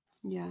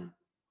 Yeah.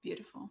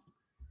 Beautiful.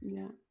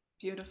 Yeah.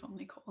 Beautiful,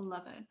 Nicole.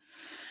 Love it.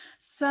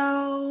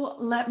 So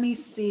let me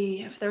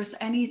see if there's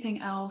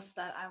anything else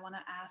that I want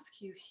to ask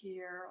you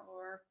here,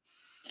 or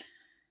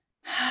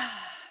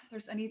if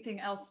there's anything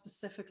else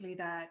specifically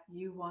that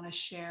you want to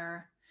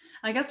share.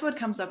 I guess what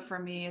comes up for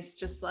me is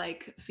just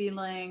like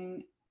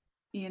feeling,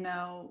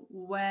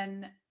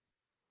 when,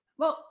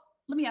 well,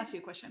 let me ask you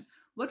a question.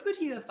 What would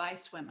you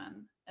advise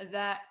women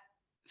that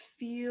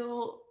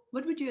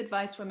what would you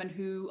advise women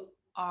who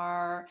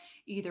are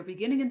either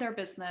beginning in their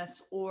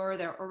business or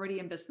they're already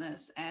in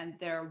business and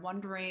they're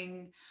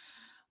wondering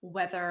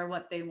whether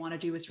what they want to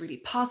do is really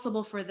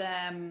possible for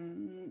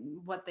them,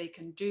 what they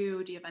can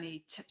do? Do you have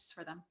any tips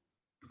for them?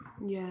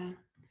 Yeah,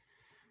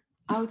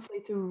 I would say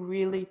to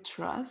really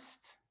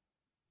trust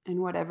in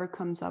whatever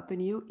comes up in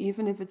you,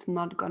 even if it's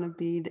not going to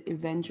be the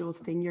eventual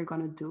thing you're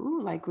going to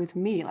do. Like with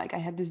me, like I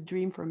had this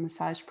dream for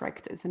massage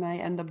practice and I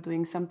end up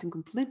doing something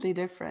completely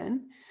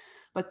different,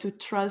 but to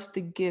trust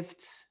the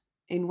gifts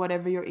in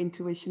whatever your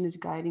intuition is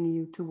guiding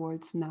you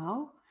towards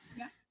now.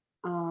 Yeah.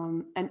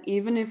 And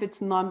even if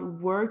it's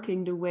not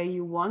working the way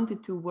you want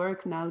it to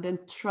work now, then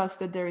trust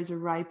that there is a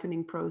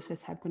ripening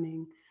process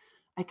happening.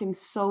 I can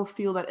so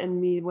feel that in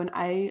me when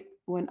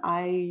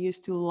I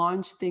used to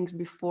launch things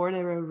before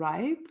they were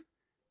ripe,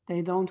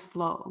 they don't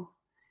flow.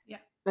 Yeah.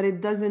 But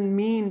it doesn't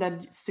mean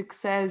that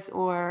success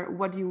or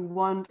what you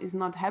want is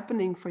not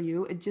happening for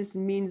you. It just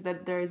means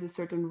that there is a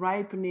certain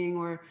ripening,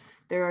 or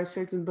there are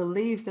certain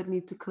beliefs that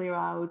need to clear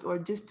out, or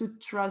just to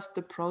trust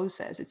the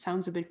process. It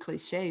sounds a bit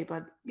cliche,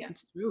 but Yeah.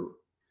 it's true.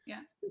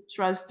 Yeah. To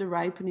trust the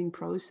ripening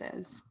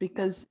process, Yeah.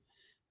 because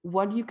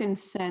what you can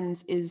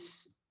sense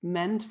is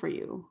meant for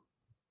you,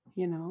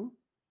 you know?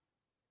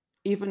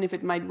 Even if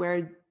it might wear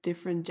a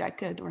different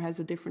jacket or has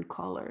a different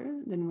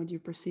color than what you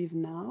perceive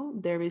now,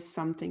 there is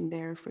something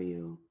there for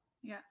you.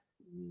 Yeah.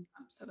 Mm.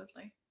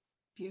 Absolutely.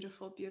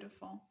 Beautiful,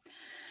 beautiful.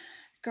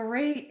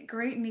 Great,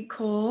 great,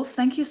 Nicole.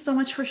 Thank you so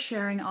much for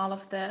sharing all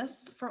of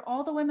this. For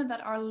all the women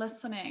that are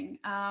listening,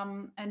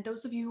 and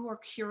those of you who are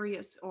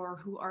curious or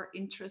who are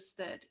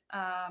interested,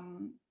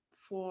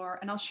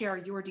 and I'll share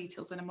your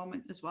details in a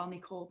moment as well,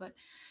 Nicole. But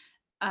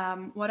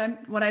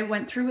what I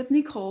went through with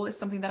Nicole is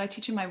something that I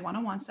teach in my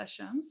one-on-one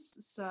sessions.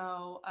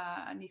 So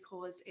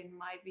Nicole is in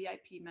my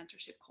VIP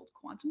mentorship called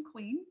Quantum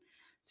Queen.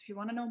 So if you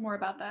want to know more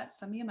about that,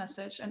 send me a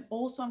message. And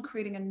also, I'm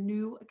creating a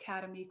new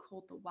academy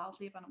called the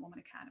Wildly Abundant Woman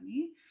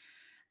Academy,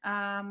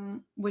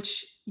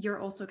 which you're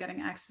also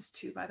getting access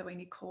to, by the way,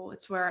 Nicole.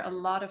 It's where a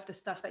lot of the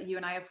stuff that you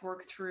and I have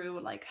worked through,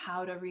 like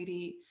how to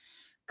really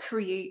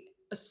create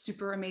a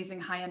super amazing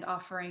high-end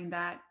offering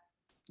that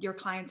your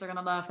clients are going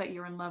to love, that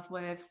you're in love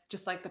with,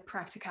 just like the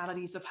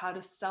practicalities of how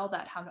to sell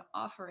that, how to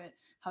offer it,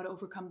 how to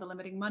overcome the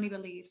limiting money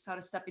beliefs, how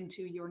to step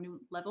into your new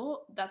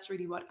level. That's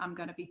really what I'm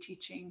going to be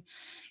teaching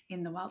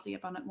in the Wildly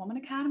Abundant Woman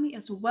Academy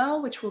as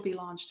well, which will be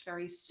launched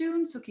very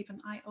soon. So keep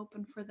an eye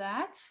open for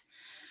that.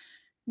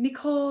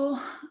 Nicole,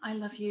 I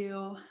love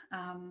you.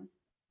 I'm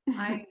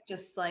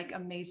just like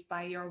amazed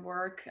by your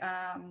work.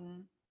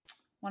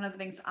 One of the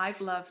things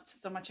I've loved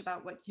so much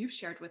about what you've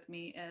shared with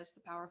me is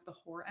the power of the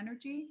whore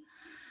energy.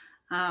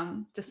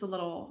 Just a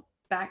little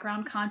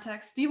background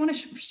context. Do you want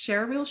to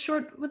share real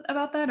short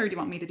about that, or do you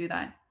want me to do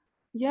that?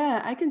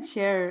 Yeah, I can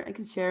share. I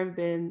can share a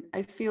bit.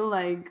 I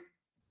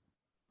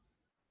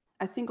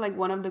think like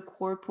one of the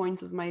core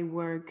points of my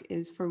work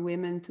is for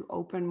women to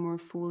open more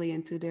fully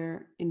into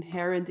their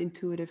inherent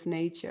intuitive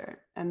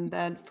nature. And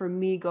that for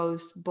me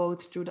goes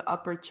both through the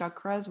upper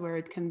chakras, where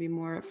it can be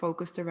more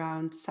focused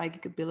around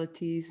psychic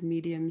abilities,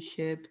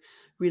 mediumship,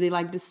 really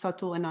like the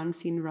subtle and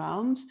unseen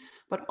realms,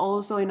 but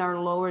also in our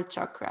lower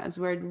chakras,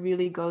 where it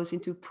really goes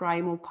into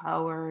primal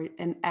power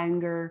and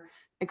anger,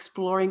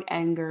 exploring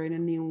anger in a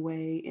new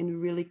way,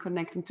 and really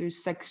connecting to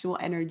sexual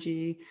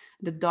energy,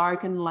 the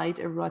dark and light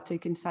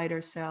erotic inside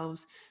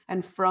ourselves.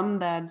 And from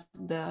that,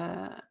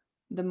 the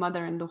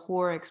mother and the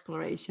whore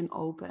exploration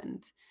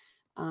opened.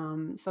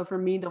 So for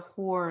me, the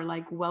whore,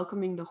 like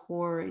welcoming the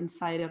whore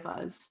inside of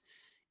us,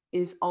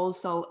 is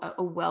also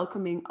a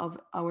welcoming of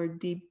our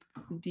deep,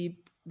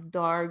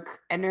 dark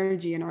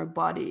energy in our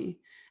body.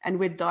 And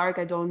with dark,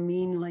 I don't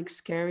mean like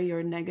scary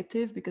or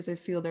negative, because I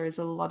feel there is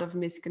a lot of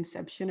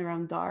misconception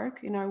around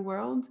dark in our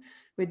world.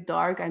 With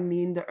dark, I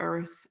mean the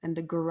earth and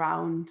the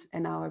ground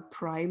and our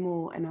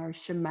primal and our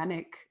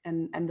shamanic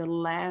and the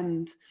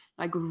land,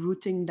 like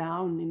rooting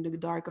down in the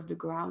dark of the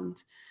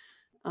ground.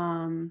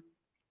 Um,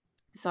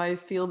 so I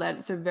feel that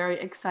it's a very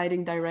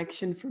exciting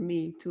direction for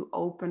me to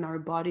open our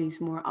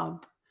bodies more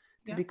up,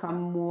 to Yeah, become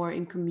more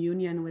in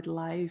communion with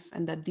life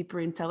and that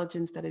deeper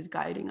intelligence that is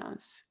guiding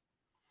us.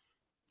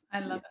 I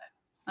love Yeah. it.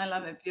 I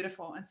love it.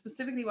 Beautiful. And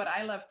specifically, what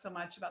I loved so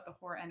much about the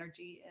horror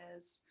energy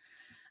is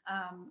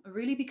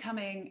really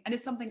becoming, and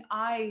it's something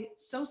I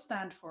so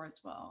stand for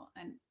as well.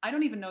 And I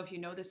don't even know if you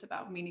know this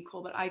about me,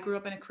 Nicole, but I grew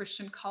up in a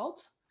Christian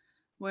cult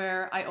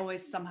where I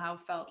always somehow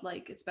felt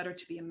like it's better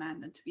to be a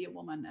man than to be a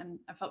woman. And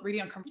I felt really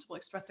uncomfortable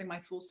expressing my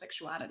full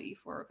sexuality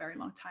for a very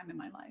long time in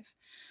my life.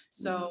 Mm.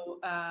 So,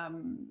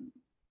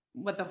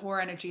 what the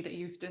horror energy that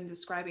you've been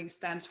describing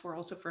stands for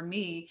also for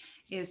me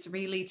is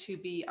really to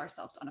be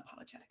ourselves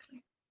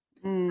unapologetically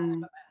as Mm.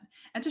 women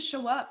and to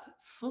show up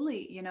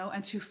fully,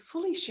 and to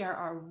fully share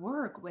our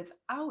work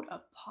without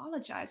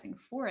apologizing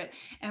for it.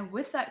 And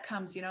with that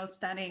comes,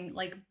 standing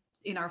like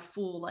in our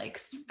full like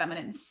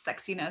feminine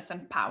sexiness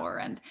and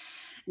power,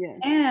 Yes.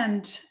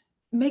 and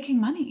making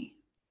money,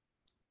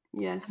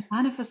 and Yes.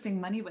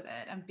 manifesting money with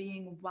it, and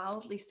being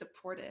wildly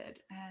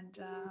supported. And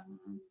so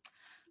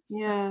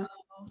Yeah.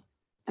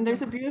 And yeah.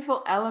 there's a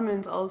beautiful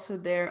element also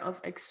there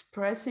of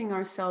expressing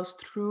ourselves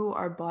through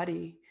our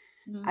body.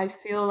 I Mm,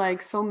 feel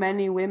like so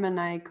many women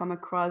I come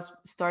across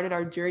started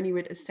our journey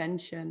with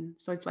ascension.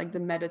 So it's like the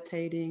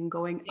meditating,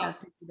 going up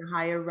yes. into the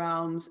higher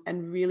realms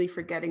and really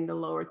forgetting the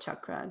lower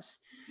chakras.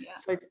 Yeah.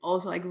 So it's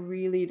also like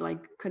really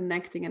like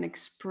connecting and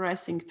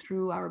expressing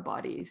through our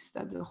bodies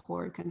that the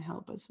horror can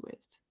help us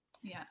with.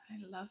 Yeah, I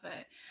love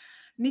it.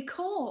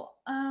 Nicole,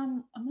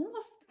 I'm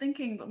almost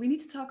thinking, but we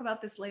need to talk about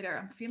this later.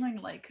 I'm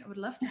feeling like I would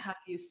love to have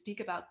you speak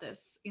about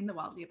this in the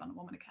Wildly Abundant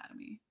Woman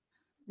Academy.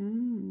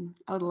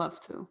 I would love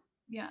to.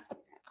 Yeah,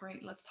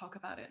 great. Let's talk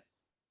about it.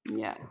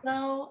 Yeah.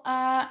 So,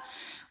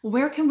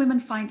 where can women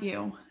find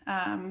you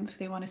if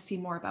they want to see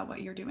more about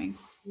what you're doing?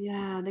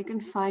 Yeah, they can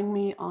find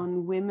me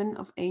on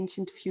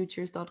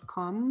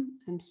womenofancientfutures.com.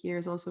 And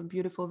here's also a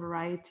beautiful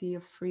variety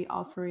of free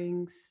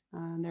offerings.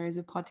 There is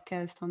a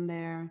podcast on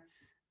there.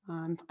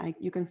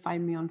 You can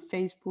find me on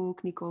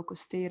Facebook, Nicole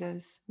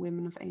Costeres,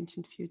 Women of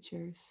Ancient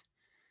Futures.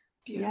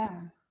 Beautiful. Yeah,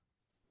 yeah.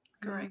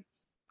 Great.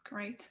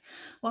 Great.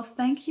 Well,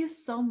 thank you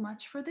so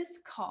much for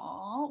this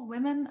call.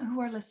 Women who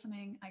are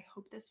listening, I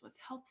hope this was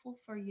helpful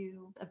for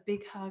you. A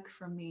big hug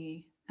from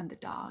me and the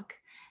dog.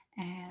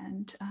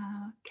 And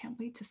can't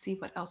wait to see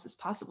what else is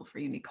possible for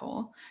you,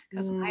 Nicole,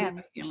 because I have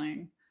Mm, a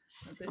feeling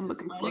that this I'm is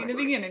looking only the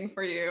forward. beginning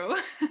for you.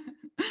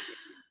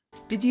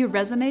 Did you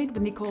resonate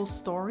with Nicole's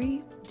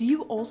story? Do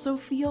you also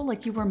feel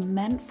like you were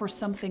meant for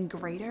something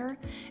greater?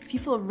 If you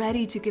feel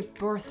ready to give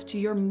birth to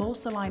your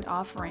most aligned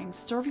offering,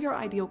 serve your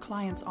ideal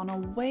clients on a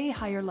way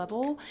higher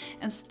level,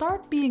 and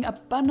start being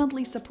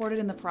abundantly supported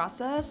in the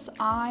process,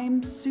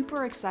 I'm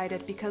super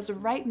excited because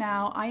right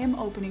now I am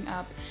opening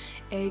up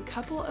a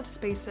couple of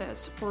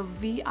spaces for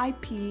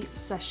VIP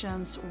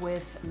sessions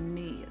with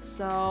me.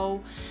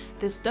 So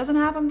this doesn't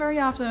happen very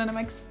often, and I'm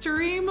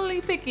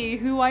extremely picky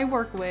who I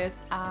work with.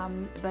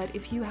 But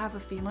if you have a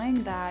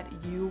feeling that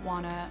you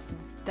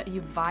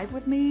vibe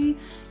with me,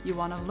 you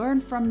want to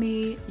learn from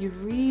me, you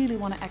really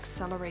want to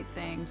accelerate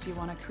things, you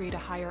want to create a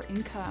higher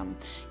income,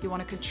 you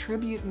want to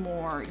contribute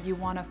more, you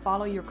want to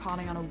follow your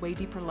calling on a way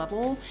deeper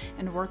level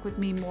and work with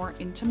me more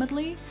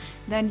intimately,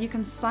 then you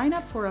can sign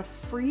up for a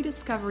free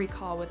discovery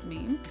call with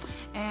me,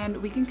 and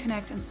we can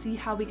connect and see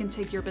how we can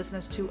take your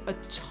business to a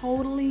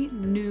totally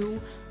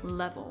new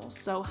level.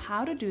 So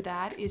how to do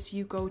that is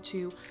you go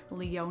to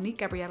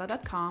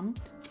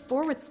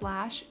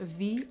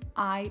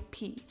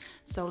leoniegabriella.com/VIP.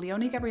 So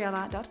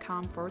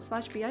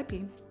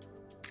leoniegabriella.com/VIP.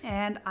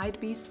 And I'd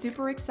be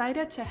super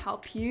excited to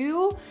help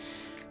you,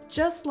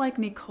 just like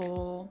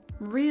Nicole,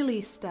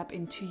 really step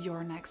into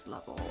your next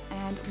level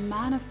and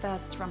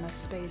manifest from a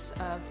space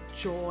of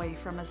joy,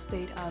 from a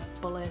state of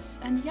bliss.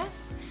 And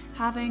yes,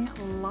 having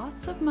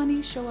lots of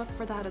money show up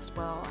for that as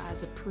well,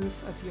 as a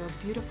proof of your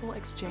beautiful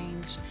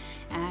exchange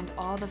and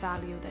all the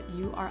value that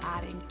you are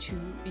adding to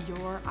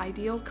your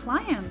ideal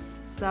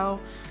clients. So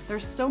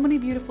there's so many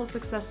beautiful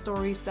success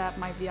stories that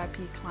my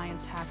VIP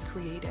clients have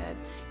created.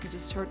 You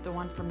just heard the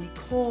one from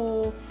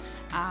Nicole,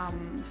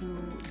 who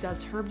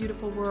does her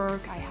beautiful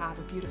work. I have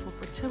a beautiful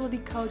fertility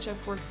coach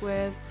I've worked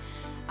with.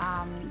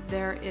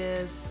 There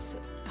is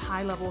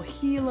high-level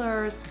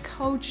healers,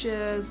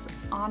 coaches.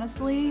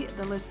 Honestly,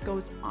 the list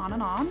goes on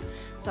and on.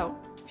 So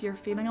if you're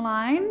feeling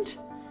aligned,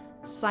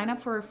 sign up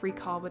for a free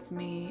call with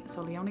me.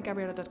 So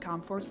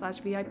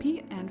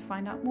leoniegabriella.com/VIP and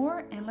find out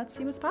more, and let's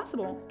see what's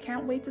possible.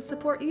 Can't wait to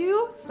support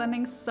you.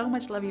 Sending so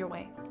much love your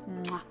way.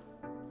 Mwah.